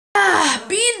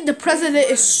the president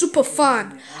is super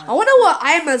fun. I wonder what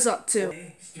Iman's up to.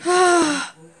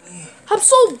 I'm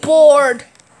so bored.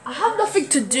 I have nothing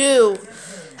to do.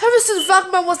 Ever since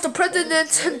Vacman was the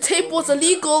president and tape was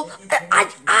illegal,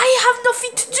 I have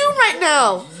nothing to do right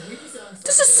now.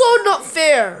 This is so not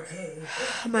fair.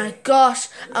 Oh my gosh,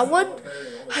 I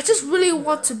just really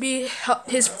want to be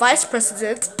his vice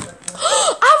president.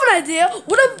 I have an idea.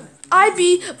 What if I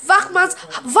be Vacman's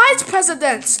vice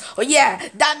president? Oh yeah,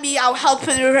 that means I'll help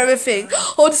him with everything.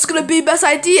 Oh, this is gonna be the best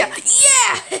idea.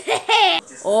 Yeah!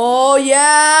 Oh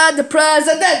yeah, the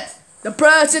president. The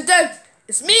president.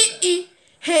 It's me.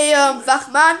 Hey,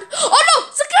 Vacman. Oh no,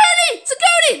 security!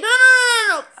 Security!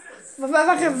 No.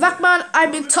 Vacman,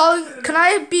 I've been telling. Can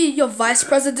I be your vice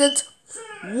president?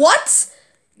 What?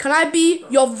 Can I be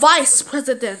your vice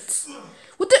president?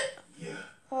 What the?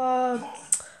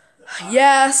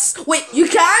 Yes. Wait, you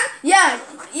can? Yeah.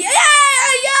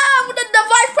 I'm the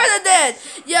vice president.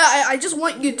 Yeah, I just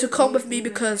want you to come with me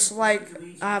because, like,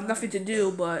 I have nothing to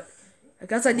do, but I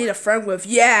guess I need a friend with.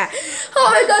 Yeah. Oh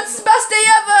my god, it's the best day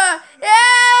ever.